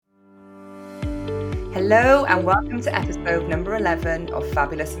Hello and welcome to episode number 11 of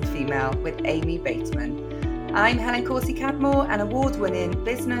Fabulous and Female with Amy Bateman. I'm Helen Corsie-Cadmore, an award-winning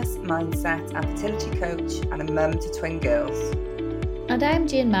business, mindset and fertility coach and a mum to twin girls. And I'm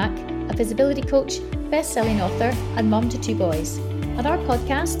Jane Mack, a visibility coach, best-selling author and mum to two boys. And our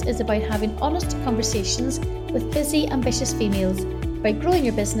podcast is about having honest conversations with busy, ambitious females about growing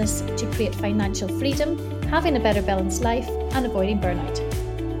your business to create financial freedom, having a better balanced life and avoiding burnout.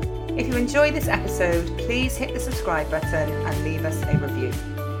 If you enjoyed this episode, please hit the subscribe button and leave us a review.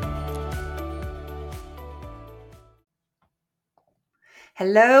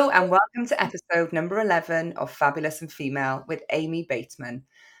 Hello and welcome to episode number 11 of Fabulous and Female with Amy Bateman.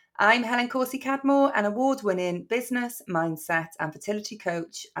 I'm Helen Corsie-Cadmore, an award-winning business, mindset and fertility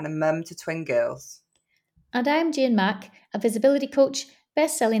coach and a mum to twin girls. And I'm Jane Mack, a visibility coach,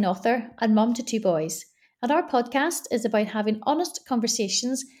 best-selling author and mum to two boys. And our podcast is about having honest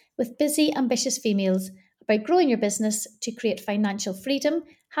conversations with busy, ambitious females about growing your business to create financial freedom,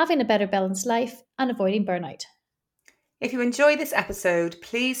 having a better balanced life and avoiding burnout. If you enjoy this episode,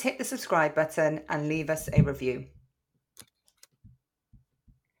 please hit the subscribe button and leave us a review.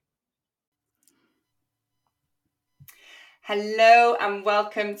 Hello and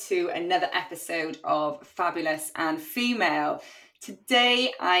welcome to another episode of Fabulous and Female.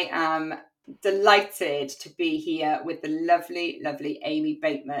 Today I am delighted to be here with the lovely Amy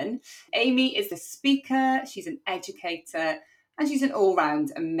Bateman. Amy is a speaker, she's an educator, and she's an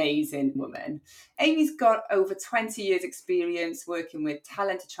all-round amazing woman. Amy's got over 20 years experience working with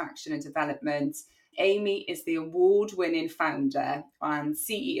talent attraction and development. Amy is the award-winning founder and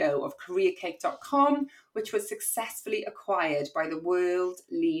CEO of CareerCake.com, which was successfully acquired by the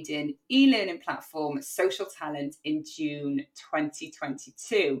world-leading e-learning platform Social Talent in June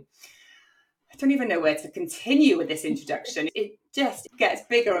 2022. I don't even know where to continue with this introduction. It just gets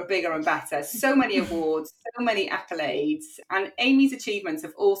bigger and bigger and better. So many awards, so many accolades. And Amy's achievements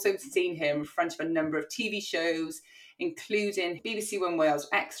have also seen her in front of a number of TV shows, including BBC One Wales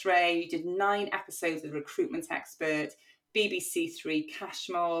X-Ray. You did 9 episodes of Recruitment Expert, BBC 3 Cash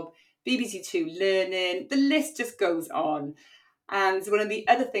Mob, BBC 2 Learning. The list just goes on. And one of the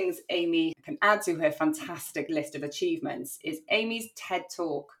other things Amy can add to her fantastic list of achievements is Amy's TED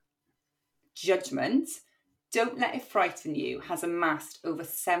Talk, Judgment, Don't Let It Frighten You, has amassed over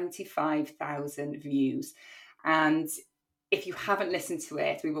 75,000 views. And if you haven't listened to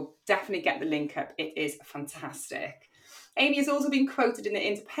it, we will definitely get the link up. It is fantastic. Amy has also been quoted in The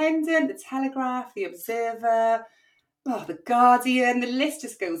Independent, The Telegraph, The Observer, The Guardian, the list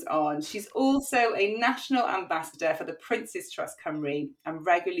just goes on. She's also a national ambassador for the Prince's Trust Cymru and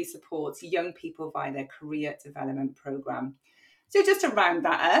regularly supports young people via their career development programme. So just to round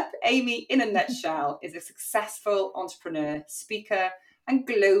that up, Amy, in a nutshell, is a successful entrepreneur, speaker, and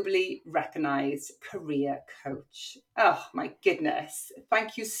globally recognised career coach. Oh, my goodness.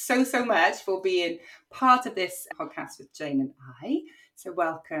 Thank you so much for being part of this podcast with Jane and I. So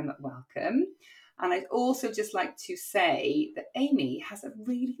welcome. And I'd also just like to say that Amy has a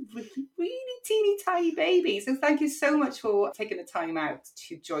really teeny tiny baby. So thank you so much for taking the time out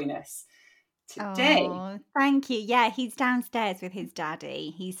to join us today. Oh, thank you. Yeah, he's downstairs with his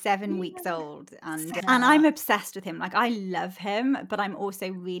daddy. He's 7 weeks old and I'm obsessed with him. Like, I love him, but I'm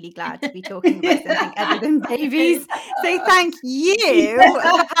also really glad to be talking about something other than babies. So thank you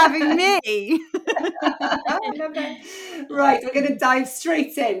for having me. I love it. Right, we're going to dive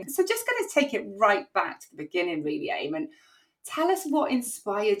straight in. So just going to take it right back to the beginning, really, Aim, and tell us what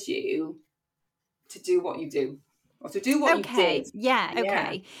inspired you to do what you do. Or to do what you did. Yeah,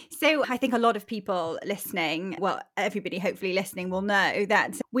 okay. So I think a lot of people listening, well, everybody hopefully listening will know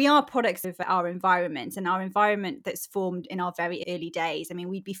that we are products of our environment and our environment that's formed in our very early days. I mean,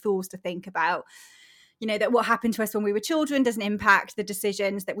 we'd be fools to think about, you know, that what happened to us when we were children doesn't impact the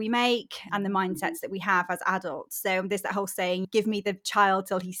decisions that we make and the mindsets that we have as adults. So there's that whole saying, give me the child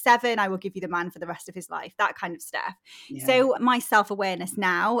till he's 7, I will give you the man for the rest of his life, that kind of stuff. Yeah. So my self-awareness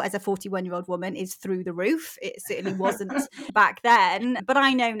now as a 41-year-old woman is through the roof. It certainly wasn't back then. But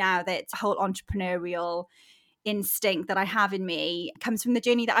I know now that the whole entrepreneurial instinct that I have in me comes from the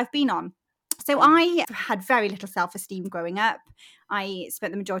journey that I've been on. So I had very little self-esteem growing up. I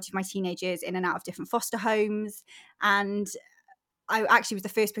spent the majority of my teenage years in and out of different foster homes. And I actually was the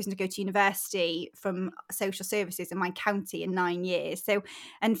first person to go to university from social services in my county in 9 years. So,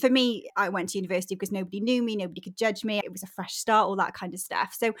 and for me, I went to university because nobody knew me, nobody could judge me. It was a fresh start, all that kind of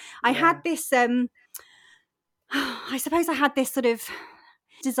stuff. So I had this, I suppose I had this sort of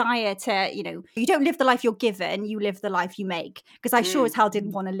desire to, you don't live the life you're given, you live the life you make. Because I sure as hell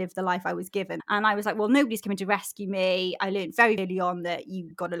didn't want to live the life I was given. And I was like, well, nobody's coming to rescue me. I learned very early on that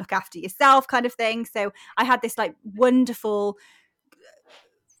you've got to look after yourself kind of thing. So I had this like wonderful,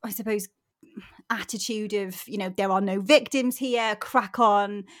 I suppose, attitude of, there are no victims here, crack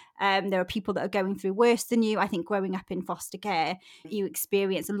on. There are people that are going through worse than you. I think growing up in foster care, you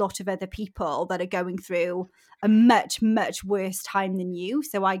experience a lot of other people that are going through a much, much worse time than you.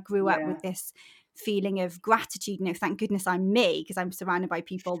 So I grew up with this feeling of gratitude. Thank goodness I'm me, because I'm surrounded by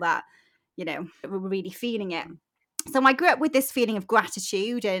people that, were really feeling it. So I grew up with this feeling of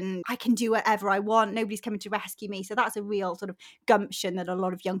gratitude, and I can do whatever I want. Nobody's coming to rescue me. So that's a real sort of gumption that a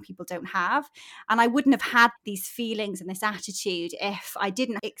lot of young people don't have. And I wouldn't have had these feelings and this attitude if I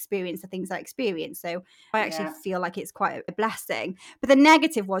didn't experience the things I experienced. So I actually feel like it's quite a blessing. But the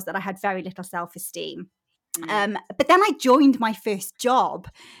negative was that I had very little self-esteem. But then I joined my first job.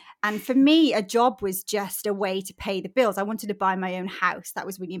 And for me, a job was just a way to pay the bills. I wanted to buy my own house. That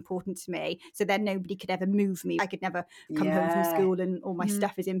was really important to me. So then nobody could ever move me. I could never come home from school and all my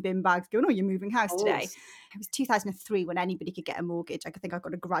stuff is in bin bags going, oh, you're moving house today. It was 2003 when anybody could get a mortgage. I think I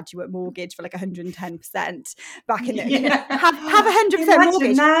got a graduate mortgage for like 110% back in the have 100%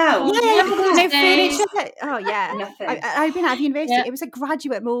 mortgage. Now. No furniture. Oh, yeah. Nothing. I've been at university. Yeah. It was a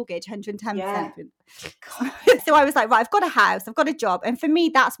graduate mortgage, 110%. Yeah. So I was like, right, I've got a house, I've got a job. And for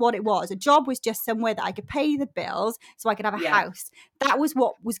me, that's what it was. A job was just somewhere that I could pay the bills so I could have a house. That was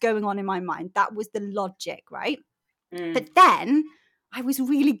what was going on in my mind. That was the logic, right? But then I was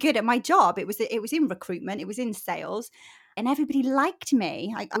really good at my job. It was in recruitment, it was in sales, and everybody liked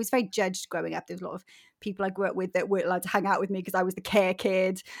me. I was very judged growing up. There was a lot of people I grew up with that weren't allowed to hang out with me because I was the care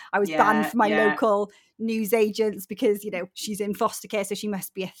kid. I was banned from my local news agents because, she's in foster care, so she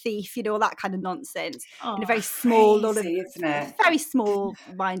must be a thief, all that kind of nonsense. In a very small, very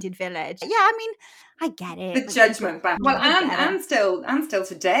small-minded village. Yeah, I mean, I get it. The judgment back. Well, and still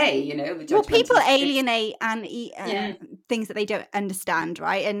today, the judgment. Well, people alienate and eat things that they don't understand,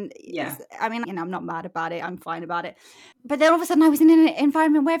 right? And I mean, I'm not mad about it. I'm fine about it. But then all of a sudden I was in an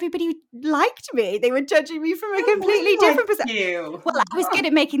environment where everybody liked me. They were judging me from a completely different perspective. Well, I was good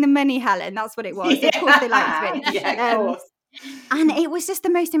at making the money, Helen. That's what it was. Of course they liked me. Yeah, of course. And it was just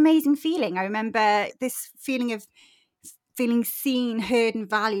the most amazing feeling. I remember this feeling of feeling seen, heard and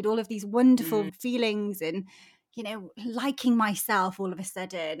valued, all of these wonderful feelings and, liking myself all of a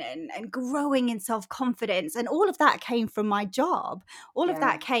sudden and growing in self-confidence. And all of that came from my job. All of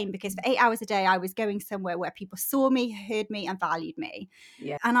that came because for 8 hours a day, I was going somewhere where people saw me, heard me and valued me.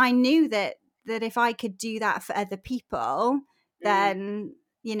 Yeah. And I knew that if I could do that for other people, then,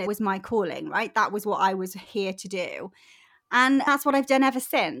 it was my calling, right? That was what I was here to do. And that's what I've done ever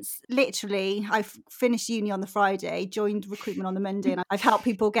since. Literally, I've finished uni on the Friday, joined recruitment on the Monday, and I've helped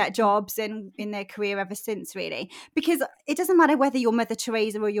people get jobs in their career ever since, really. Because it doesn't matter whether you're Mother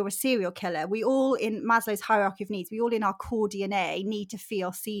Teresa or you're a serial killer. We all, in Maslow's hierarchy of needs, we all in our core DNA need to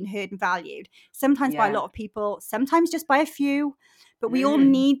feel seen, heard and valued. Sometimes by a lot of people, sometimes just by a few. But we all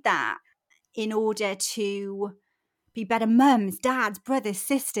need that in order to be better mums, dads, brothers,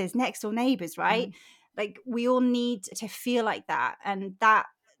 sisters, next door neighbours, right? Like we all need to feel like that. And that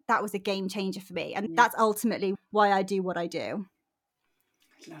was a game changer for me. And that's ultimately why I do what I do.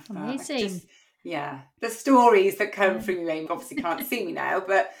 I love that. Amazing. The stories that come from you, Amy, obviously can't see me now,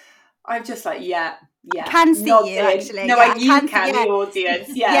 but I'm just like, I can see nodding. You actually. No, you can, the audience.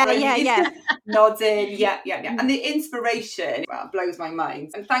 Nodding, And the inspiration blows my mind.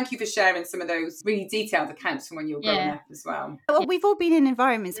 And thank you for sharing some of those really detailed accounts from when you were growing up as well. Well, we've all been in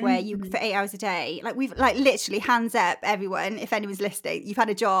environments where you, for 8 hours a day, we've literally hands up, everyone, if anyone's listening, you've had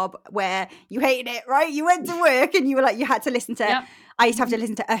a job where you hated it, right? You went to work and you were you had to listen to, I used to have to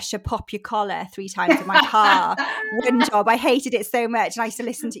listen to Usher Pop Your Collar 3 times in my car. One job, I hated it so much. And I used to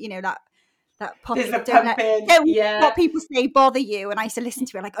listen to, that don't what people say bother you. And I used to listen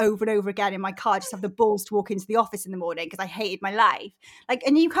to it over and over again in my car, just have the balls to walk into the office in the morning because I hated my life.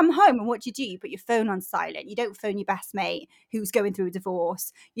 And you come home and what do? You put your phone on silent. You don't phone your best mate who's going through a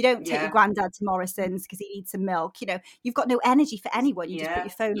divorce. You don't take your granddad to Morrison's because he needs some milk. You've got no energy for anyone. You just put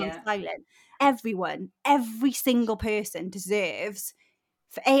your phone on silent. Everyone, every single person deserves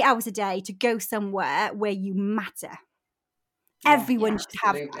for 8 hours a day to go somewhere where you matter. Everyone should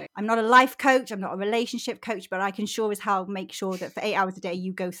have that. I'm not a life coach, I'm not a relationship coach, but I can sure as hell make sure that for 8 hours a day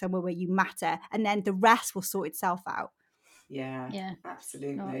you go somewhere where you matter, and then the rest will sort itself out. Yeah,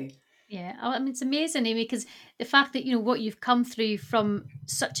 absolutely. I mean, it's amazing, Amy, because the fact that what you've come through from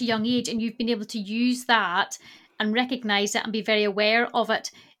such a young age and you've been able to use that and recognize it and be very aware of it,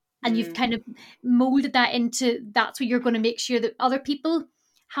 and you've kind of molded that into that's what you're going to make sure that other people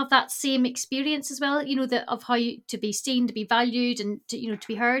have that same experience as well, of how to be seen, to be valued, and to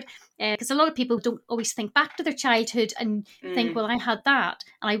be heard. Because a lot of people don't always think back to their childhood and think, well, I had that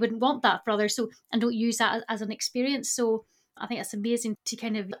and I wouldn't want that for others. So, and don't use that as an experience. So I think it's amazing to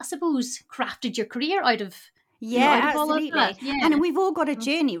kind of, I suppose, crafted your career out of absolutely. And we've all got a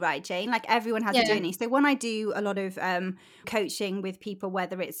journey, right, Jane? Like everyone has a journey. So when I do a lot of coaching with people,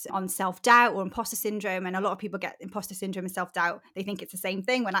 whether it's on self-doubt or imposter syndrome, and a lot of people get imposter syndrome and self-doubt, they think it's the same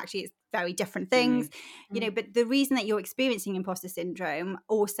thing when actually it's very different things. But the reason that you're experiencing imposter syndrome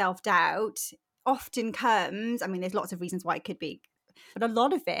or self-doubt often comes, I mean, there's lots of reasons why it could be, but a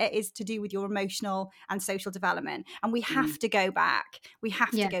lot of it is to do with your emotional and social development. And we have to go back. We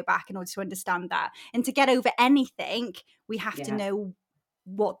have to go back in order to understand that. And to get over anything, we have to know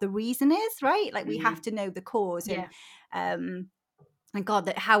what the reason is, right? Like we have to know the cause. And God,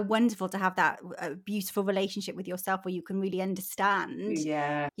 that how wonderful to have that beautiful relationship with yourself where you can really understand,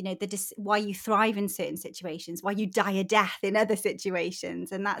 why you thrive in certain situations, why you die a death in other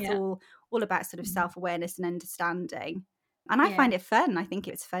situations. And that's all about sort of self-awareness and understanding. And I find it fun. I think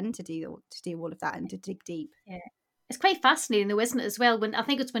it's fun to do all of that and to dig deep. Yeah. It's quite fascinating though, isn't it, as well? When I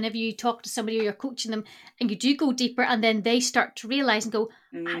think it's whenever you talk to somebody or you're coaching them and you do go deeper and then they start to realise and go,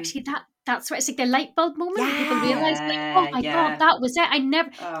 actually that's right. It's like the light bulb moment that people realise, like, oh my God, that was it. I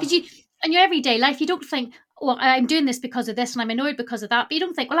never, because in your everyday life, you don't think, well, I'm doing this because of this and I'm annoyed because of that. But you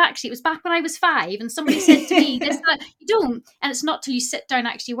don't think, well, actually, it was back when I was 5 and somebody said to me this, that. You don't. And it's not till you sit down and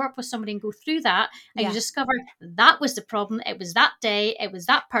actually work with somebody and go through that and you discover that was the problem. It was that day. It was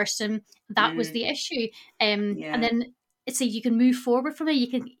that person. That was the issue. And then it's like you can move forward from it. You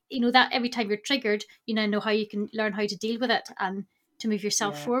can, that every time you're triggered, you now know how you can learn how to deal with it and to move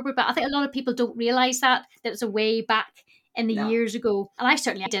yourself forward. But I think a lot of people don't realise that it's a way back in the years ago. And I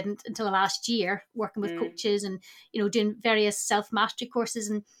certainly didn't until the last year, working with coaches and, doing various self-mastery courses.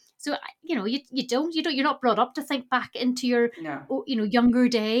 And so, you're not brought up to think back into your, younger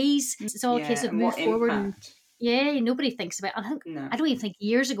days. It's all a case of move forward. And, nobody thinks about it. I don't even think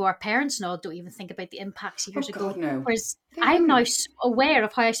years ago, our parents now don't even think about the impacts years ago. God, no. Whereas I'm now aware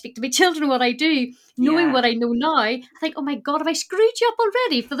of how I speak to my children, what I do, knowing what I know now. I think, oh my God, have I screwed you up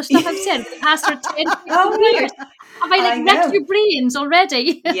already for the stuff I've said for the past 10, 15 years? Have I wrecked your brains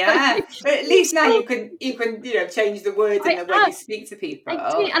already? Yeah, but at least now you can change the words and the way you speak to people.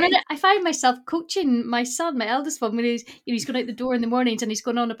 I do. And I find myself coaching my son, my eldest one, when he's going out the door in the mornings and he's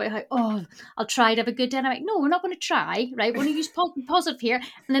going on about how, I'll try to have a good day. And I'm like, no, we're not going to try, right? We're going to use positive here.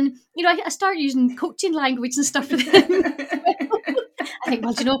 And then, I start using coaching language and stuff for them. I think,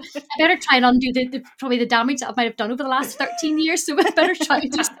 well, I better try and undo probably the damage that I might have done over the last 13 years. So I better try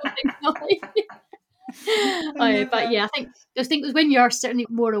and do something now. But yeah, I think when you're certainly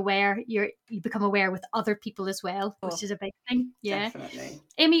more aware, you become aware with other people as well, which is a big thing. Yeah, definitely.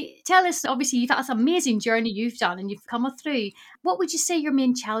 Amy, tell us. Obviously, you've had this amazing journey you've done, and you've come through. What would you say your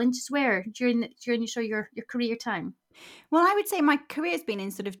main challenges were during your career time? Well, I would say my career has been in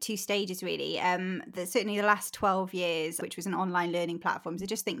sort of 2 stages, really. Certainly the last 12 years, which was an online learning platform. So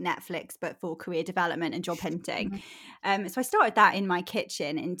just think Netflix, but for career development and job hunting. So I started that in my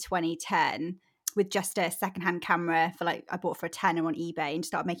kitchen in 2010 with just a secondhand camera I bought for a tenner on eBay, and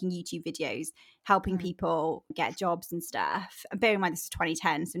started making YouTube videos, helping people get jobs and stuff. And bear in mind, this is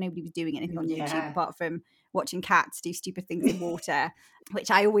 2010, so nobody was doing anything on YouTube apart from watching cats do stupid things in water, which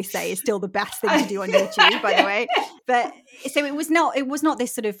I always say is still the best thing to do on YouTube, by the way. But so it was not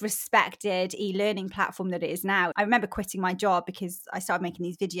this sort of respected e-learning platform that it is now. I remember quitting my job because I started making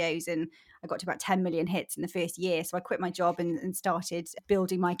these videos and I got to about 10 million hits in the first year. So I quit my job and started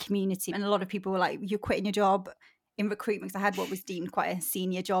building my community. And a lot of people were like, you're quitting your job in recruitment, because I had what was deemed quite a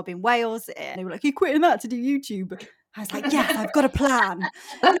senior job in Wales. And they were like, you're quitting that to do YouTube? I was like, yes, I've got a plan.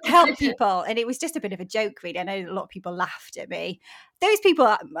 I want to help people. And it was just a bit of a joke, really. I know a lot of people laughed at me. Those people,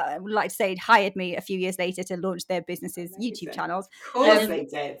 I would like to say, hired me a few years later to launch their businesses' YouTube channels. Of course they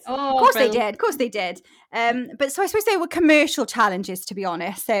did. Of course they did. But so I suppose they were commercial challenges, to be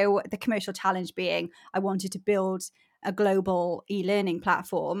honest. So the commercial challenge being I wanted to build a global e-learning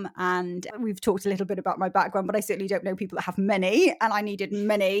platform. And we've talked a little bit about my background, but I certainly don't know people that have money, and I needed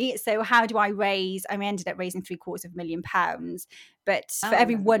money. So how do I raise? I ended up raising £750,000. But for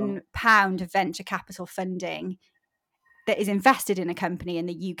every £1 of venture capital funding that is invested in a company in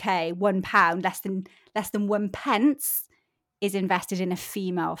the UK, £1, less than 1 pence is invested in a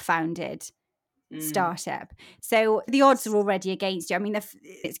female founded startup. So the odds are already against you. I mean,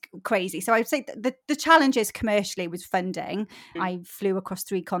 it's crazy. So I'd say the challenges commercially was funding. I flew across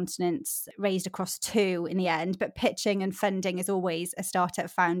 3 continents, raised across 2 in the end, but pitching and funding is always a startup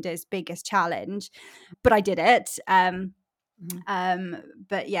founder's biggest challenge. But I did it.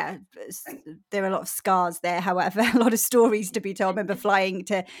 But yeah, there are a lot of scars there. However, a lot of stories to be told. I remember flying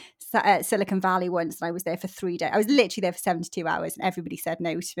to Silicon Valley once, and I was there for 3 days. I was literally there for 72 hours, and everybody said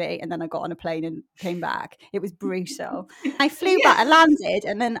no to me. And then I got on a plane and came back. It was brutal. I flew back, I landed,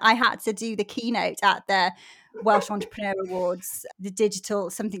 and then I had to do the keynote at the Welsh Entrepreneur Awards, the digital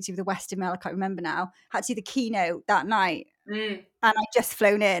something to do with the Western Mail. I can't remember now. Had to do the keynote that night. And I'd just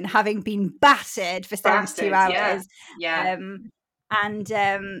flown in, having been battered for 72 hours.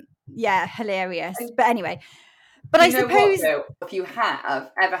 Hilarious. But anyway, but I suppose if you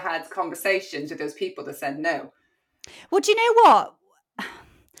have ever had conversations with those people that said no. Well, do you know what?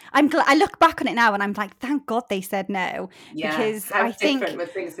 I'm glad. I look back on it now and I'm like, thank God they said no. Because how I think different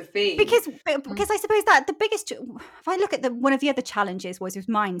would things have been? Because I suppose that the biggest, if I look at one of the other challenges was with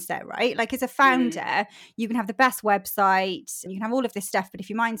mindset, right? Like as a founder, you can have the best website, you can have all of this stuff, but if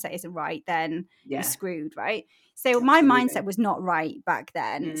your mindset isn't right, then you're screwed, right? So my mindset was not right back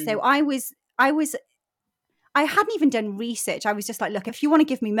then. So I hadn't even done research. I was just like, look, if you want to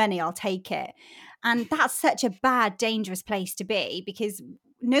give me money, I'll take it. And that's such a bad, dangerous place to be, because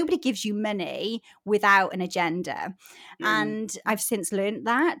nobody gives you money without an agenda. And I've since learned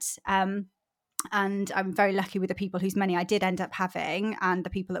that. And I'm very lucky with the people whose money I did end up having and the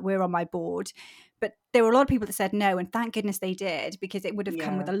people that were on my board. But there were a lot of people that said no, and thank goodness they did, because it would have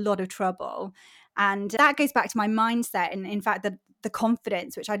come with a lot of trouble. And that goes back to my mindset. And in fact, the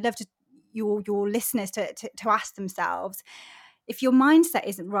confidence, which I'd love to your listeners to ask themselves. If your mindset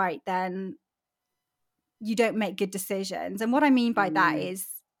isn't right, then you don't make good decisions. And what I mean by that is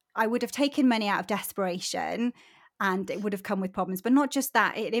I would have taken money out of desperation and it would have come with problems. But not just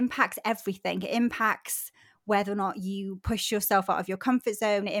that, it impacts everything. It impacts whether or not you push yourself out of your comfort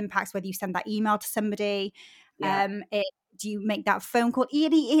zone. It impacts whether you send that email to somebody. Do you make that phone call?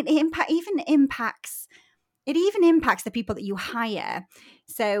 It even impacts the people that you hire.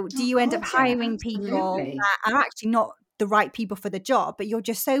 So do you end up hiring people that are actually not the right people for the job, but you're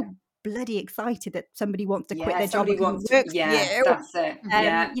just so bloody excited that somebody wants to quit their job and work for you. That's it. Oh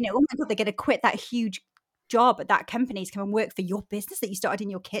my God, they're going to quit that huge job at that company to come and work for your business that you started in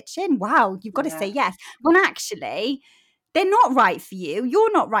your kitchen. Wow, you've got to say yes. When actually they're not right for you.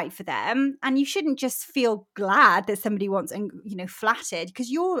 You're not right for them. And you shouldn't just feel glad that somebody wants and, flattered, because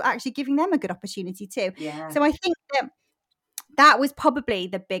you're actually giving them a good opportunity too. Yeah. So I think that was probably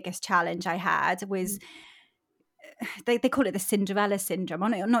the biggest challenge I had was they call it the Cinderella syndrome.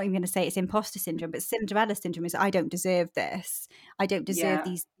 I'm not even going to say it's imposter syndrome, but Cinderella syndrome is I don't deserve this. I don't deserve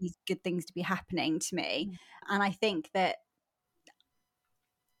these good things to be happening to me. And I think that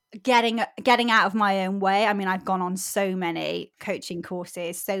getting out of my own way. I mean, I've gone on so many coaching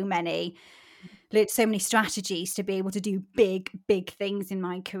courses, learned so many strategies to be able to do big things in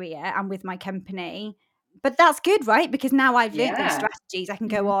my career and with my company. But that's good, right? Because now I've learned those strategies, I can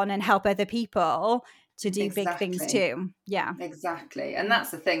go on and help other people to do big things too. Yeah, exactly. And that's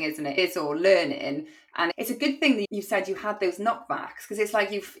the thing, isn't it? It's all learning. And it's a good thing that you said you had those knockbacks, because it's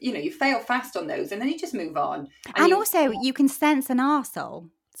like you fail fast on those and then you just move on. And also you can sense an arsehole.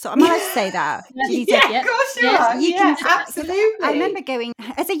 So I'm allowed to say that. Of course you are. You can, absolutely. I remember going,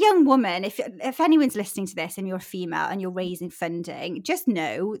 as a young woman, if anyone's listening to this and you're a female and you're raising funding, just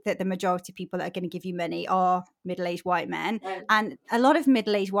know that the majority of people that are going to give you money are middle-aged white men. Right. And a lot of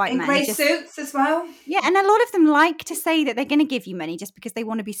middle-aged white men. In grey suits as well. Yeah, and a lot of them like to say that they're going to give you money just because they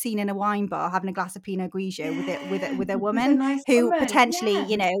want to be seen in a wine bar having a glass of Pinot Grigio with a woman who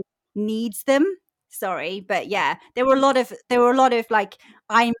potentially, needs them. Sorry, but there were a lot of like,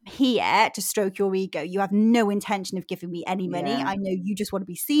 I'm here to stroke your ego. You have no intention of giving me any money. I know you just want to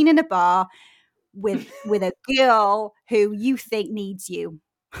be seen in a bar with a girl who you think needs you.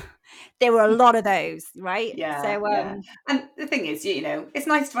 There were a lot of those, right? And the thing is, it's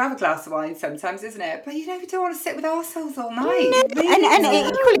nice to have a glass of wine sometimes, isn't it? But you don't want to sit with ourselves all night. No. And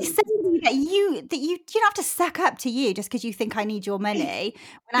equally saying that you don't have to suck up to you just because you think I need your money,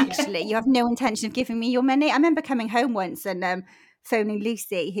 when actually you have no intention of giving me your money. I remember coming home once and phoning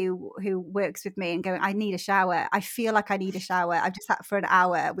Lucy, who works with me, and going, I need a shower. I feel like I need a shower. I've just sat for an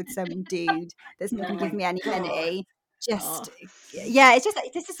hour with some dude that's not going to give me any money. It's just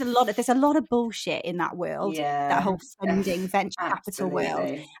there's a lot of bullshit in that world, that whole funding venture capital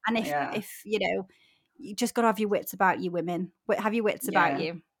world. And if you just got to have your wits about you, women. Have your wits about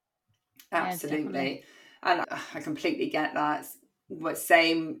you. Absolutely. And I completely get that.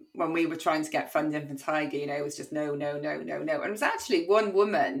 Same when we were trying to get funding for Tiger, it was just no. And it was actually one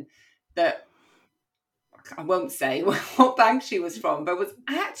woman that, I won't say what bank she was from, but was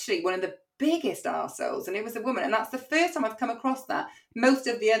actually one of the biggest arseholes, and it was a woman. And that's the first time I've come across that. Most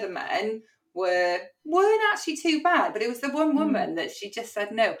of the other men weren't actually too bad, but it was the one woman that she just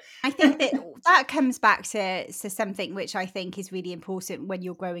said no. I think that comes back to something which I think is really important when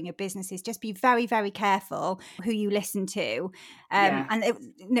you're growing a business, is just be very, very careful who you listen to. And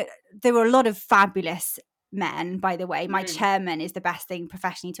there were a lot of fabulous men, by the way. My chairman is the best thing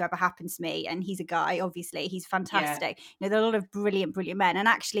professionally to ever happen to me, and he's a guy, obviously. He's fantastic. There are a lot of brilliant men, and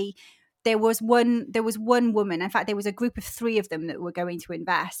actually there was one woman. In fact, there was a group of 3 of them that were going to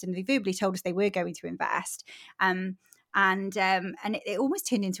invest, and they verbally told us they were going to invest. And it almost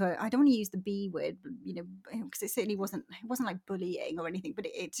turned into I don't want to use the B word, because it certainly wasn't like bullying or anything, but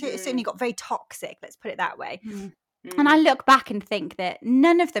it certainly got very toxic, let's put it that way. And I look back and think that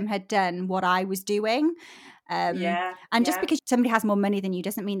none of them had done what I was doing. And just because somebody has more money than you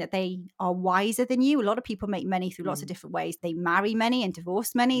doesn't mean that they are wiser than you. A lot of people make money through lots of different ways. They marry money and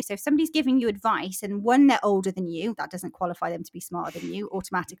divorce money. So if somebody's giving you advice, and 1, they're older than you, that doesn't qualify them to be smarter than you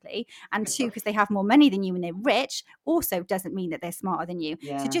automatically. And 2, because they have more money than you and they're rich, also doesn't mean that they're smarter than you.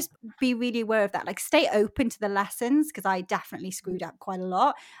 So just be really aware of that. Like, stay open to the lessons, because I definitely screwed up quite a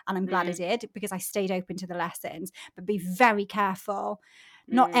lot, and I'm glad I did, because I stayed open to the lessons. But be very careful.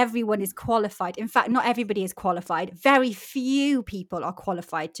 Not everyone is qualified. In fact, not everybody is qualified. Very few people are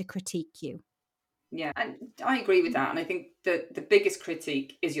qualified to critique you. Yeah, and I agree with that. And I think that the biggest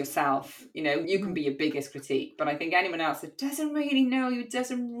critique is yourself. You can be your biggest critique, but I think anyone else that doesn't really know you,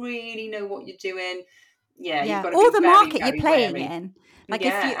 doesn't really know what you're doing. You've got to or be the very, market very you're playing wary. in. Like,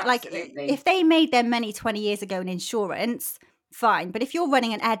 absolutely. if they made their money 20 years ago in insurance, fine. But if you're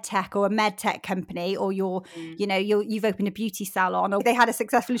running an ed tech or a med tech company, or you've opened a beauty salon, or they had a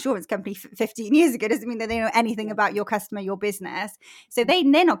successful insurance company 15 years ago, doesn't mean that they know anything about your customer, your business. So they're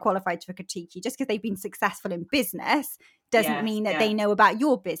not qualified to critique you. Just because they've been successful in business doesn't mean that they know about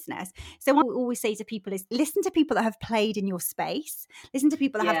your business. So what I always say to people is, listen to people that have played in your space. Listen to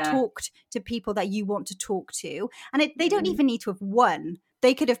people that have talked to people that you want to talk to. And they don't even need to have won.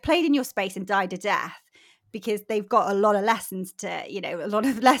 They could have played in your space and died a death, because they've got a lot of lessons to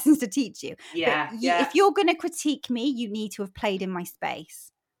teach you. If you're going to critique me, you need to have played in my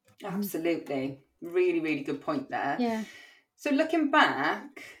space. Absolutely. Really, really good point there. Yeah. So looking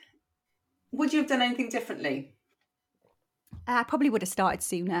back, would you have done anything differently? I probably would have started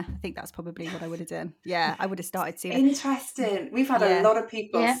sooner. I think that's probably what I would have done. Yeah, I would have started sooner. Interesting. We've had a lot of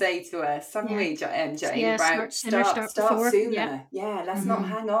people say to us, haven't we, Jane, about start sooner. Let's not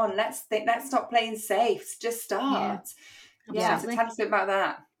hang on. Let's stop playing safe. Just start. So tell us a bit about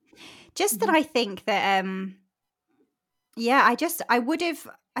that. Just that I think that, and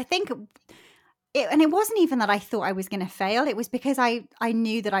it wasn't even that I thought I was going to fail. It was because I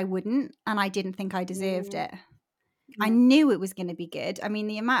knew that I wouldn't, and I didn't think I deserved it. I knew it was going to be good. I mean,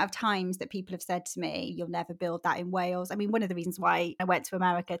 the amount of times that people have said to me, you'll never build that in Wales. I mean, one of the reasons why I went to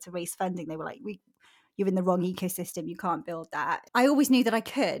America to raise funding, they were like, you're in the wrong ecosystem. You can't build that. I always knew that I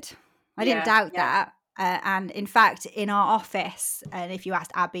could. I didn't doubt that. And in fact, in our office, and if you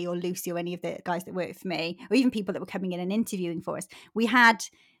asked Abby or Lucy or any of the guys that worked for me, or even people that were coming in and interviewing for us, we had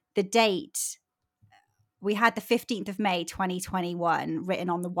the date. We had the 15th of May, 2021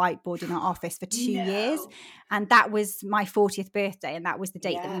 written on the whiteboard in our office for 2 years. And that was my 40th birthday. And that was the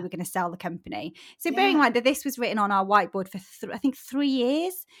date that we were going to sell the company. So bearing in mind that this was written on our whiteboard for, I think, 3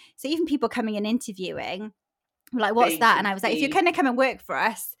 years. So even people coming and interviewing were like, what's that? And I was like, if you're going to come and work for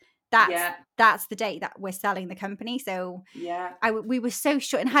us, that's the date that we're selling the company. So we were so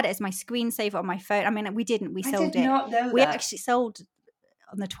short, and had it as my screensaver on my phone. I mean, we didn't. We sold it. We actually sold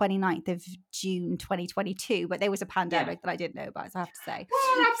on the 29th of June 2022, but there was a pandemic that I didn't know about, so I have to say.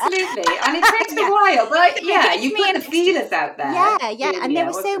 Well, absolutely. And it takes a while, but you put the feelers out there. And there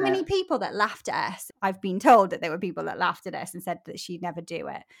were so many people that laughed at us. I've been told that there were people that laughed at us and said that she'd never do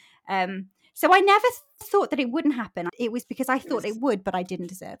it. So I never thought that it wouldn't happen. It was because I thought it would, but I didn't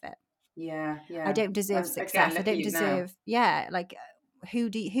deserve it. I don't deserve success. I don't deserve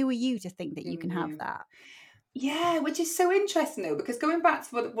who are you to think that you can have that? Yeah, which is so interesting though, because going back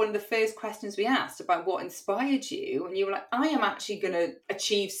to one of the first questions we asked about what inspired you, and you were like, I am actually going to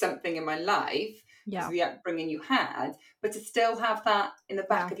achieve something in my life, the upbringing you had, but to still have that in the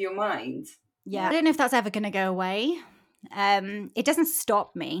back of your mind. I don't know if that's ever going to go away. It doesn't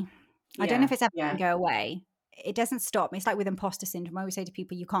stop me. I don't know if it's ever going to go away. It doesn't stop me. It's like with imposter syndrome. I always say to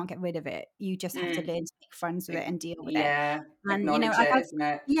people, you can't get rid of it. You just have to learn to make friends with it and deal with it. And isn't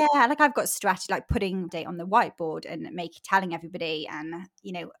it? I've got strategy, like putting date on the whiteboard and telling everybody, and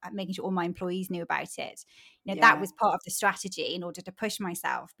making sure all my employees knew about it. That was part of the strategy in order to push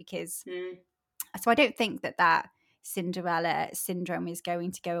myself, because so I don't think that Cinderella syndrome is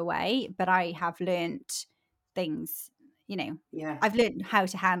going to go away, but I have learnt things Yeah. I've learned how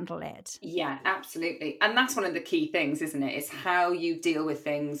to handle it. Yeah, absolutely. And that's one of the key things, isn't it? Is how you deal with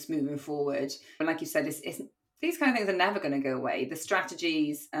things moving forward. And like you said, it's these kind of things are never going to go away. The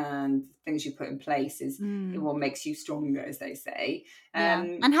strategies and things you put in place is what makes you stronger, as they say. Yeah.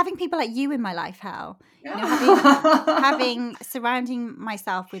 And having people like you in my life, Hal, having surrounding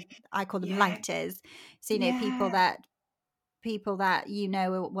myself with, I call them lighters. So, people that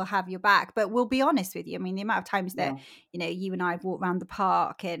will have your back, but we'll be honest with you. I mean, the amount of times that you and I have walked around the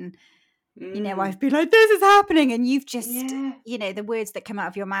park and I've been like, this is happening, and you've just the words that come out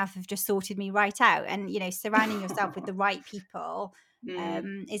of your mouth have just sorted me right out. And surrounding yourself with the right people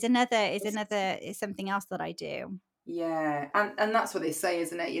is something else that I do. Yeah, and that's what they say,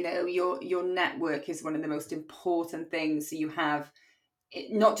 isn't it? Your network is one of the most important things you have,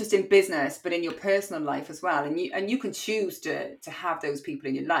 not just in business but in your personal life as well, and you can choose to have those people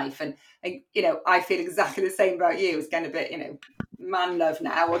in your life, and I feel exactly the same about you. It's kind of a bit man love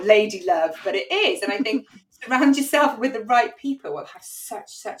now, or lady love, but it is, and I think surround yourself with the right people will have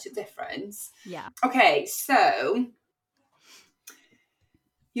such a difference. Yeah. Okay, so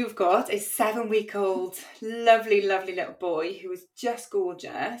you've got a 7-week-old lovely little boy who is just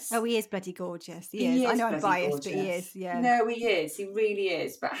gorgeous. Oh, he is bloody gorgeous. He is. I know I'm biased, but he is. Yeah. No, he is. He really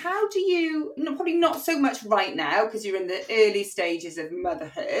is. But how do you, probably not so much right now because you're in the early stages of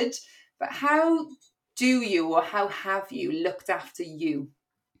motherhood, but how do you, or how have you looked after you?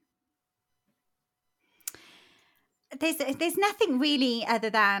 There's nothing really other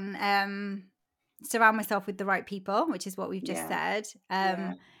than surround myself with the right people, which is what we've just said.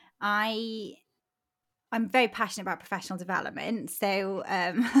 I'm very passionate about professional development, so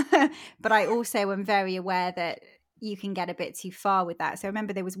but I also am very aware that you can get a bit too far with that. So I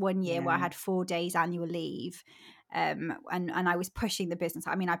remember there was one year where I had 4 days annual leave, and I was pushing the business.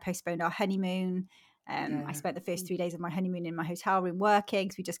 I mean, I postponed our honeymoon. I spent the first 3 days of my honeymoon in my hotel room working,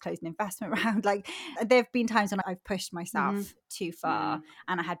 because we just closed an investment round. Like, there have been times when I've pushed myself too far,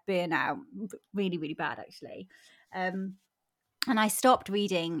 and I had burnout really, really bad, actually. And I stopped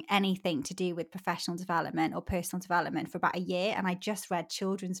reading anything to do with professional development or personal development for about a year. And I just read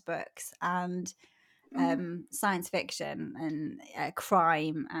children's books and science fiction and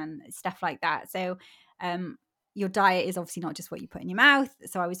crime and stuff like that. So your diet is obviously not just what you put in your mouth.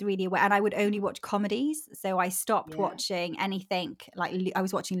 So I was really aware, and I would only watch comedies. So I stopped watching anything like, I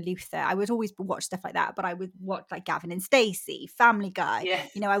was watching Luther. I would always watch stuff like that, but I would watch like Gavin and Stacey, Family Guy.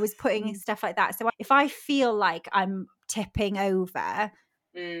 Yeah. I was putting stuff like that. So if I feel like I'm tipping over,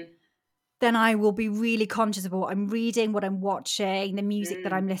 then I will be really conscious of what I'm reading, what I'm watching, the music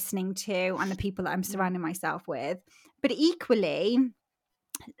that I'm listening to, and the people that I'm surrounding myself with. But equally,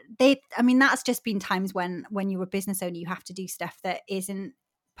 that's just been times when you're a business owner, you have to do stuff that isn't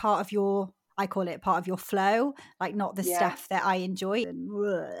part of your, I call it part of your flow, like not the stuff that I enjoy.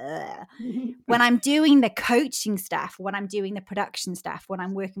 When I'm doing the coaching stuff, when I'm doing the production stuff, when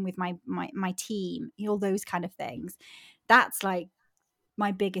I'm working with my team, all those kind of things, that's like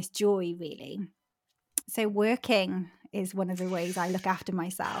my biggest joy, really. So working is one of the ways I look after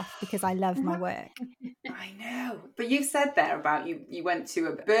myself, because I love my work. I know. But you said there about you went to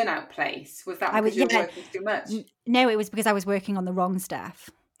a burnout place. Was that because you were working too much? No, it was because I was working on the wrong stuff.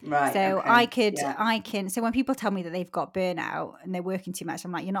 Right. So okay. I can. So when people tell me that they've got burnout and they're working too much,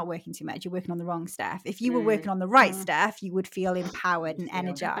 I'm like, you're not working too much. You're working on the wrong stuff. If you were working on the right stuff, you would feel empowered and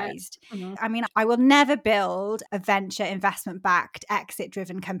energized. I mean, I will never build a venture investment backed, exit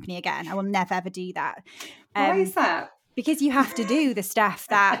driven company again. I will never ever do that. Why is that? Because you have to do the stuff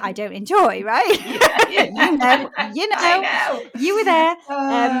that I don't enjoy, right? You know, you were there.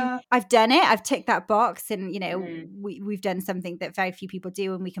 I've done it. I've ticked that box, and we've done something that very few people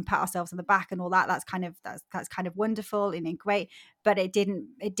do, and we can pat ourselves on the back and all that. That's kind of wonderful and great, but it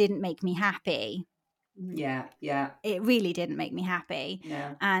didn't make me happy. Yeah. It really didn't make me happy.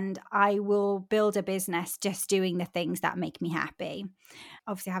 Yeah. And I will build a business just doing the things that make me happy.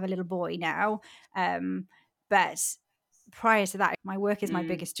 Obviously, I have a little boy now, but prior to that, my work is my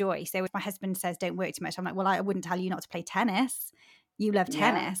biggest joy. So if my husband says don't work too much, I'm like, well, I wouldn't tell you not to play tennis. You love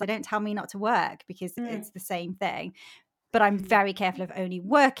tennis. I don't tell me not to work, because it's the same thing. But I'm very careful of only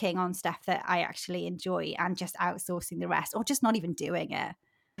working on stuff that I actually enjoy, and just outsourcing the rest, or just not even doing it.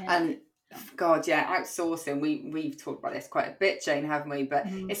 And God, outsourcing. We've talked about this quite a bit, Jane, haven't we? But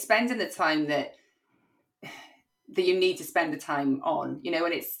it's spending the time that you need to spend the time on,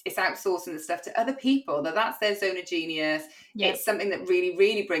 and it's outsourcing the stuff to other people, that's their zone of genius. It's something that really,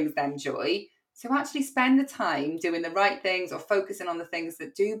 really brings them joy. So actually spend the time doing the right things, or focusing on the things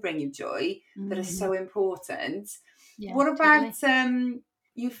that do bring you joy, that are so important. What about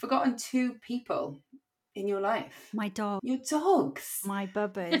you've forgotten 2 people? in your life? My dog. Your dogs. My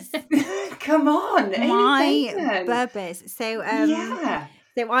bubbers. Come on, My Amy Bacon. bubbers. So Yeah.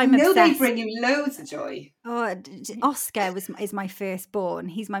 so I I'm know obsessed. they bring you loads of joy. Oh, Oscar is my firstborn.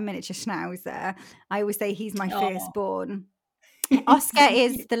 He's my miniature schnauzer. I always say he's my firstborn. Oscar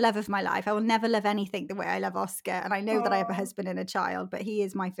is the love of my life. I will never love anything the way I love Oscar. And I know that I have a husband and a child, but he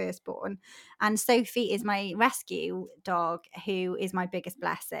is my firstborn. And Sophie is my rescue dog, who is my biggest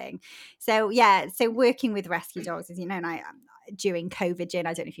blessing. So yeah, so working with rescue dogs, as you know, and I during COVID, Jen,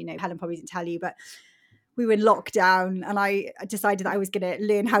 I don't know if you know, Helen probably didn't tell you, but we were in lockdown and I decided that I was going to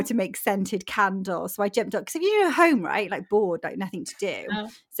learn how to make scented candles. So I jumped up, because if you're at home, right, like bored, like nothing to do.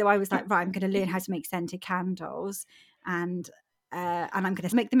 So I was like, right, I'm going to learn how to make scented candles. And I'm going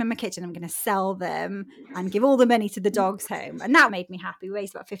to make them in my kitchen. I'm going to sell them and give all the money to the dogs home. And that made me happy. We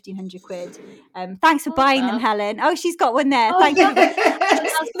raised about 1,500 quid. Thanks for buying them, Helen. Oh, she's got one there. Thank you.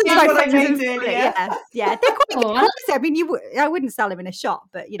 Yeah. They're quite good. I mean, I wouldn't sell them in a shop,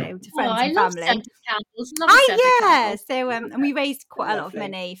 but to friends and family. Scented candles. So and we raised quite a lot of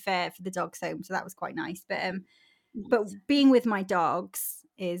money for the dogs home, so that was quite nice. But being with my dogs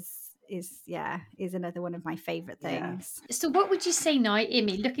is another one of my favorite things. So what would you say now,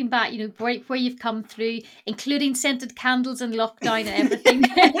 Amy, looking back, where you've come through, including scented candles and lockdown and everything?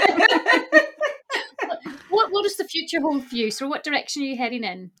 What does the future hold for you? So what direction are you heading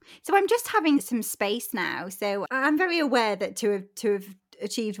in? So I'm just having some space now. So I'm very aware that to have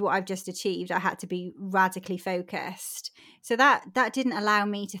achieved what I've just achieved, I had to be radically focused. So that didn't allow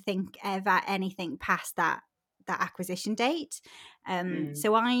me to think about anything past that acquisition date.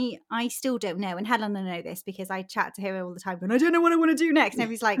 So I still don't know, and Helen will know this because I chat to her all the time and I don't know what I want to do next, and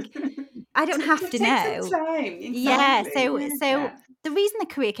everybody's like, I don't have to know. Some time. Exactly. Yeah, so the reason the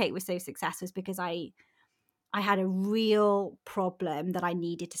Career Cake was so successful is because I had a real problem that I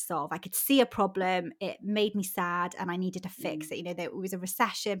needed to solve. I could see a problem, it made me sad, and I needed to fix it. There was a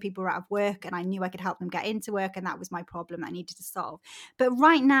recession, people were out of work, and I knew I could help them get into work, and that was my problem that I needed to solve. But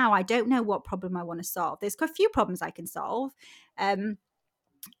right now, I don't know what problem I want to solve. There's quite a few problems I can solve, but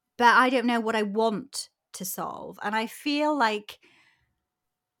I don't know what I want to solve. And I feel like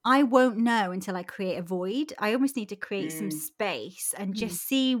I won't know until I create a void. I almost need to create some space and just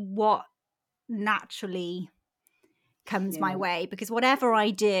see what naturally comes my way, because whatever I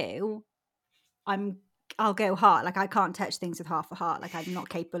do, I'll go hard. Like I can't touch things with half a heart. Like I'm not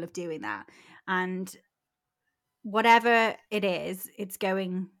capable of doing that. And whatever it is, it's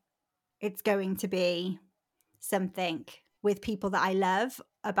going to be something with people that I love,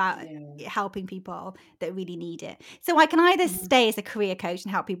 about helping people that really need it. So I can either stay as a career coach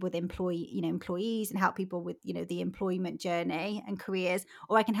and help people with employees and help people with the employment journey and careers,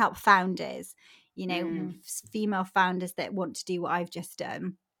 or I can help founders, female founders that want to do what I've just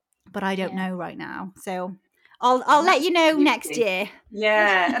done. But I don't know right now. So I'll let you know next year.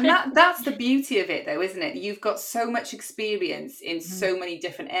 Yeah, and that's the beauty of it, though, isn't it? You've got so much experience in so many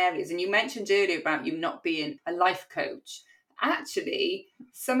different areas. And you mentioned earlier about you not being a life coach. Actually,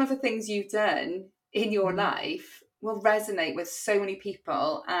 some of the things you've done in your life will resonate with so many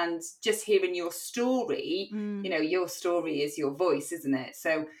people, and just hearing your story, your story is your voice, isn't it?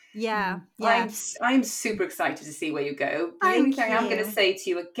 So I'm super excited to see where you go. The only thing I'm going to say to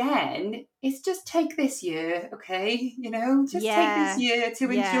you again is just take this year, okay? Take this year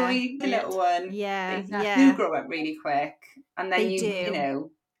to enjoy the little one. They do grow up really quick, and then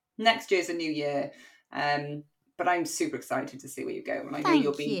next year's a new year. But I'm super excited to see where you go, and I know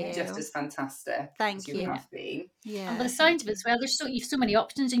you'll be just as fantastic as you have been. Yeah. And by the sound of it as well, you've so many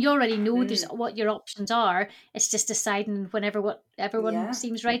options, and you already know there's what your options are. It's just deciding what everyone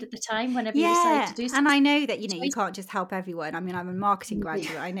seems right at the time, whenever you decide to do something. And I know that you can't just help everyone. I mean, I'm a marketing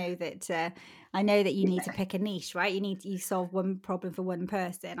graduate. I know that you need to pick a niche, right? You solve one problem for one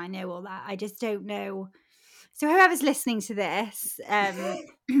person. I know all that. I just don't know. So whoever's listening to this,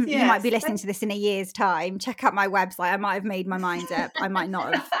 you might be listening to this in a year's time. Check out my website. I might have made my mind up. I might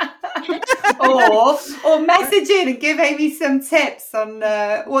not have. or message in and give Amy some tips on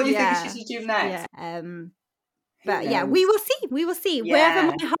what you think she should do next. But we will see. We will see. Wherever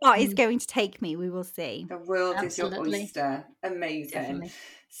my heart is going to take me, we will see. The world is your oyster. Amazing. Definitely.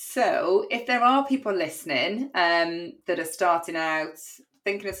 So if there are people listening that are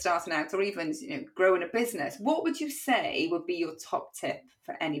thinking of starting out, or even growing a business, what would you say would be your top tip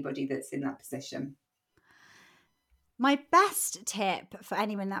for anybody that's in that position? My best tip for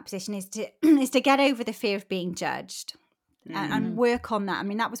anyone in that position is to get over the fear of being judged and work on that. I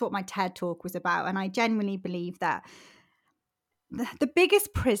mean, that was what my TED talk was about, and I genuinely believe that the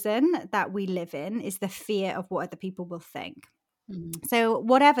biggest prison that we live in is the fear of what other people will think. So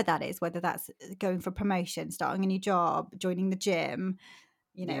whatever that is, whether that's going for promotion, starting a new job, joining the gym,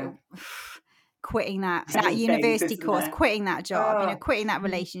 you know, quitting that university course, quitting that job, quitting that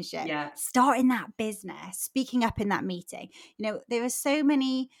relationship, starting that business, speaking up in that meeting. There are so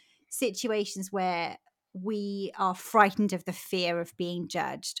many situations where we are frightened of the fear of being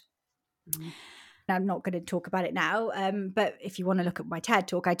judged. I'm not going to talk about it now, but if you want to look at my TED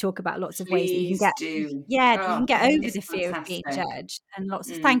talk, I talk about lots of ways that you can get over the fear of being judged, and lots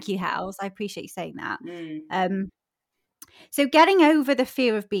of thank you, Hels. I appreciate you saying that. So getting over the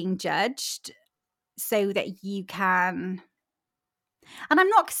fear of being judged so that you can, and I'm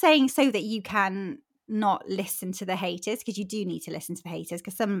not saying so that you can not listen to the haters, because you do need to listen to the haters,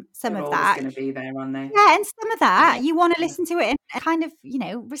 because some of that going to be there, aren't they? Yeah, and some of that you want to listen to it and kind of,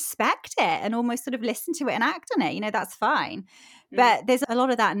 respect it and almost sort of listen to it and act on it. That's fine. But there's a lot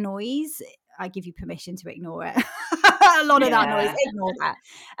of that noise. I give you permission to ignore it. A lot of that noise, ignore that.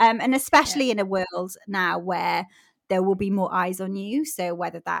 And especially in a world now where there will be more eyes on you. So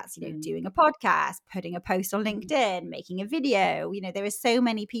whether that's, doing a podcast, putting a post on LinkedIn, making a video, there are so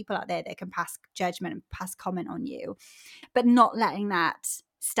many people out there that can pass judgment and pass comment on you, but not letting that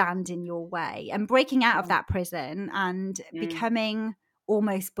stand in your way and breaking out of that prison and becoming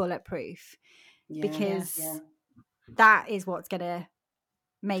almost bulletproof, because that is what's going to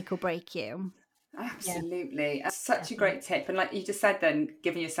make or break you. Absolutely. That's such a great tip. And like you just said then,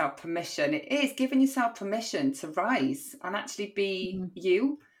 giving yourself permission. It is giving yourself permission to rise and actually be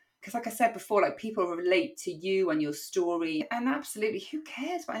you. Because like I said before, like people relate to you and your story, and absolutely, who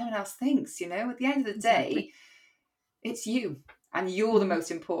cares what anyone else thinks? At the end of the day, it's you. And you're the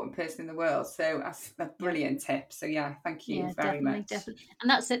most important person in the world. So that's a brilliant tip. So thank you very much. Definitely. And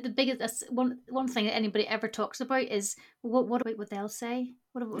that's it. The biggest, that's one thing that anybody ever talks about is what about what they'll say?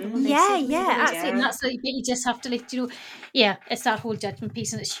 What they say? Absolutely. And that's what you just have to it's that whole judgment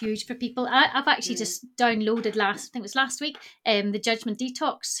piece, and it's huge for people. I've actually just downloaded I think it was last week, the Judgment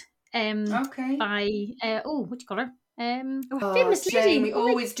Detox. By what do you call her? Famous lady. We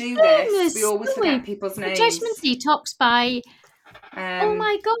always do this. We always forget people's names. Judgment Detox by oh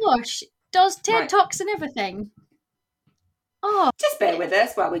my gosh, does TED Talks and everything. Just bear with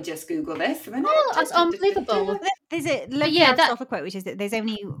us while we just Google this. That's unbelievable. There's a quote, which is that there's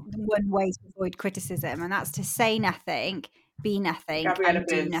only one way to avoid criticism, and that's to say nothing, be nothing, and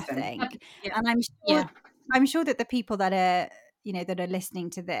do nothing. And I'm sure that the people that are that are listening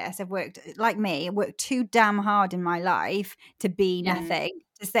to this have worked too damn hard in my life to be nothing,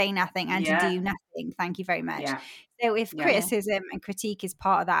 to say nothing, and to do nothing. Thank you very much. So if criticism and critique is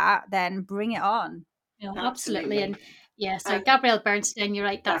part of that, then bring it on. Absolutely. And so Gabrielle Bernstein, you're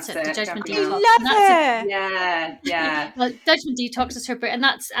right, that's it. The Judgment Gabrielle. Detox. Love it. Well, Judgment Detox is her book, and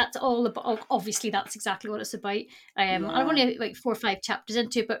that's all about. Obviously, that's exactly what it's about. I'm only like 4 or 5 chapters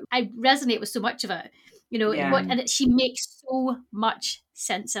into it, but I resonate with so much of it. She makes so much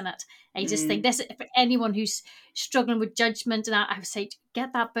sense in it. I just think this, for anyone who's struggling with judgment, and I would say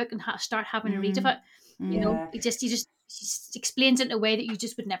get that book and start having a read of it. She explains it in a way that you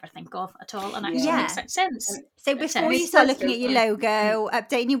just would never think of at all, and actually makes such sense. So before you start looking at your logo,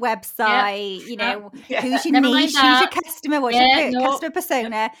 updating your website, who's your niche, who's your customer, what's your customer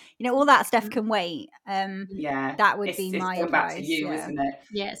persona, all that stuff can wait. That would be my advice. Back to you, isn't it?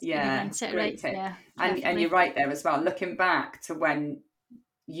 Yes, right. And you're right there as well. Looking back to when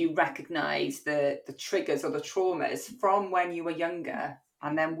you recognise the triggers or the traumas from when you were younger,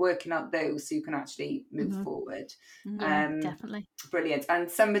 and then working out those so you can actually move forward. Definitely. Brilliant.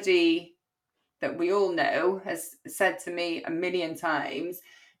 And somebody that we all know has said to me a million times,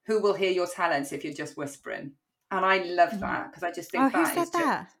 who will hear your talents if you're just whispering? And I love that, because I just think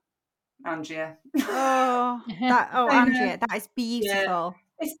Andrea. Andrea, that is beautiful.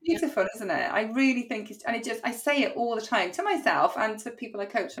 It's beautiful, isn't it? I really think I say it all the time to myself and to people I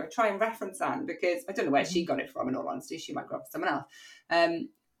coach. I try and reference that, because I don't know where she got it from, in all honesty. She might grab someone else.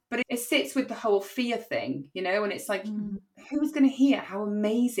 But it sits with the whole fear thing, and it's like, who's going to hear how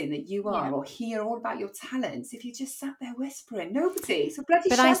amazing that you are, or hear all about your talents if you just sat there whispering? Nobody. So bloody.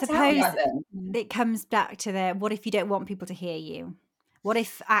 But I suppose it comes back to what if you don't want people to hear you? What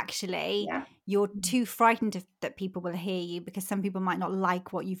if actually you're too frightened that people will hear you, because some people might not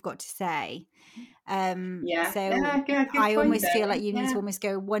like what you've got to say? I almost feel like you need to almost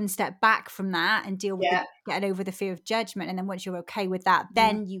go one step back from that and deal with getting over the fear of judgment. And then once you're okay with that,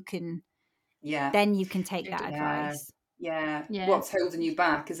 then you can take that advice. What's holding you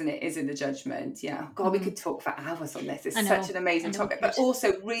back, isn't it? Is in the judgment. God, we could talk for hours on this. It's such an amazing topic, but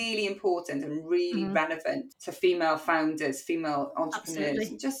also really important and really relevant to female founders, female entrepreneurs.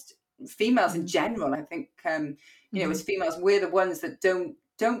 Absolutely. Just females in general. I think, you know, as females, we're the ones that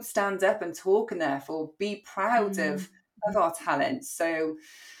don't stand up and talk and therefore be proud of our talents. So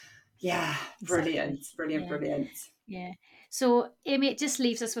yeah, brilliant. Yeah. So Amy, it just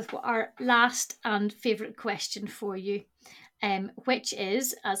leaves us with our last and favourite question for you, which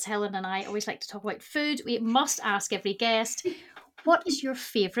is, as Helen and I always like to talk about food, we must ask every guest, what is your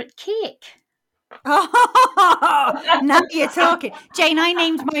favourite cake? Oh, now you're talking. Jane, I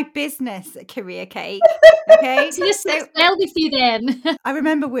named my business Career Cake. Okay. So this is well with you then. I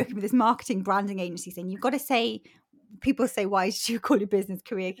remember working with this marketing branding agency saying, you've got to say, people say, why did you call your business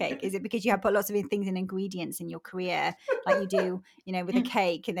Career Cake? Is it because you have put lots of things and ingredients in your career, like you do, you know, with a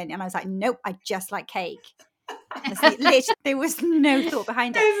cake? And I was like, nope, I just like cake. Literally, there was no thought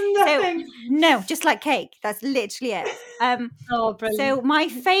behind it. Nothing. So, no, just like cake. That's literally it. Brilliant. So my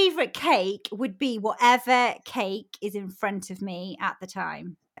favourite cake would be whatever cake is in front of me at the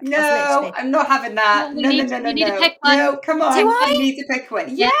time. No, I'm not having that. No. You need to pick one. No, come on. I need to pick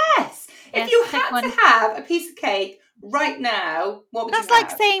one. Yeah. Yes. If you had to have a piece of cake right now, what would you have?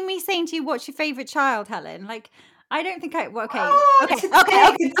 That's like saying to you, what's your favourite child, Helen? Like, I don't think okay.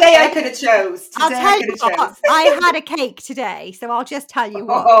 Today I could have chose. I'll tell you what, I had a cake today, so I'll just tell you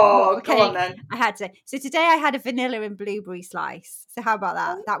what. Go on then. I had today. So today I had a vanilla and blueberry slice. So how about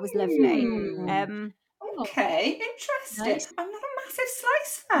that? That was lovely. Okay, interesting. Nice. I'm not a massive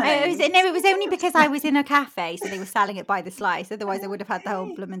slice fan. It was only because I was in a cafe, so they were selling it by the slice. Otherwise, I would have had the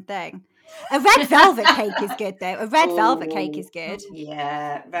whole blooming thing. A red velvet cake is good, though. A red velvet cake is good.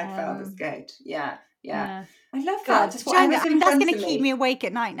 Yeah, red velvet's good. Yeah. I love God, that. Just that's going to keep me awake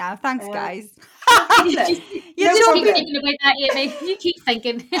at night now. Thanks, guys. You keep thinking about that, Amy. You keep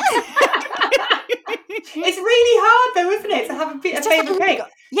thinking. It's really hard, though, isn't it, to have a favourite cake?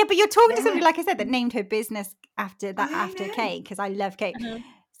 Yeah, but you're talking to somebody, like I said, that named her business after cake, because I love cake.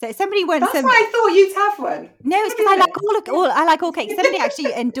 So somebody went. That's why I thought you'd have one. No, it's because I like all cakes. Somebody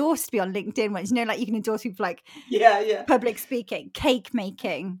actually endorsed me on LinkedIn once. You know, like you can endorse people like public speaking, cake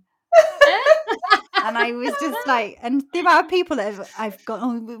making. And I was just like, and the amount of people that I've got,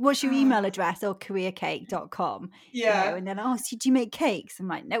 what's your email address? Or careercake.com. Yeah. You know, and then, so do you make cakes? I'm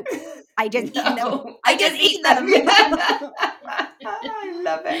like, nope, I just eat them. I just eat them. I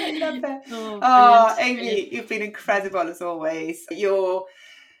love it. Oh, Amy, you've been incredible as always. Your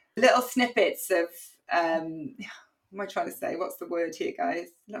little snippets of, what am I trying to say? What's the word here, guys?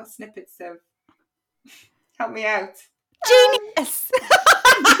 Little snippets of, help me out. Genius.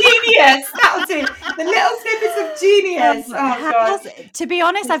 Genius, that'll do. The little snippets of genius. God. To be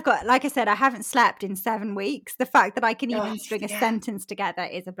honest, I've got, like I said, I haven't slept in 7 weeks. The fact that I can even string a sentence together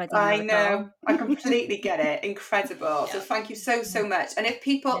is a bloody miracle. I know. I completely get it. Incredible. So thank you so much. And if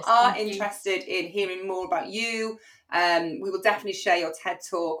people are interested in hearing more about you, we will definitely share your TED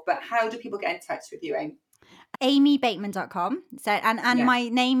Talk. But how do people get in touch with you, Amy? amybateman.com. So and my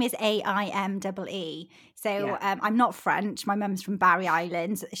name is AIMEE. So I'm not French. My mum's from Barry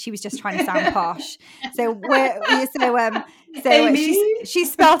Island. She was just trying to sound posh. So she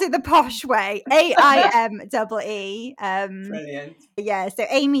spelled it the posh way. AIMEE. Brilliant. Yeah. So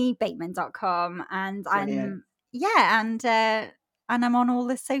amybateman.com, and and I'm on all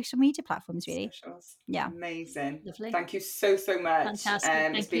the social media platforms, really. Socials. Yeah. Amazing. Lovely. Thank you so much.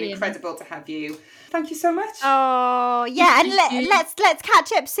 Fantastic. It's been incredible to have you. Thank you so much. Oh, yeah. And let's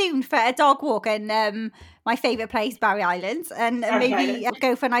catch up soon for a dog walk and my favourite place, Barry Island. And maybe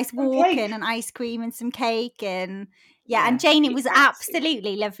go for a nice walk and an ice cream and some cake. And and Jane, it was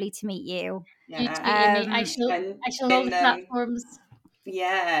absolutely lovely to meet you. You too, Amy. I shall on all the platforms.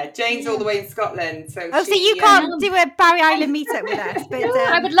 Yeah, Jane's all the way in Scotland. So you can't do a Barry Island meetup with us. But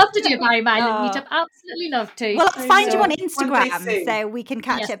I would love to do a Barry Island meetup. Absolutely love to. Well, I'll find you on Instagram so we can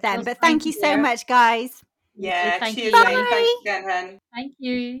catch up then. But thank you so much, guys. Yeah, thank cheers, you. Jane. Thanks again, Hen. Thank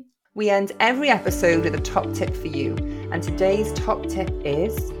you. We end every episode with a top tip for you. And today's top tip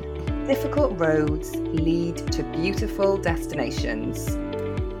is: difficult roads lead to beautiful destinations.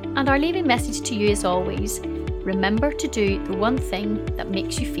 And our leaving message to you is always: remember to do the one thing that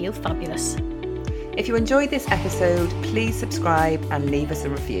makes you feel fabulous. If you enjoyed this episode, please subscribe and leave us a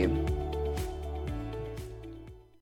review.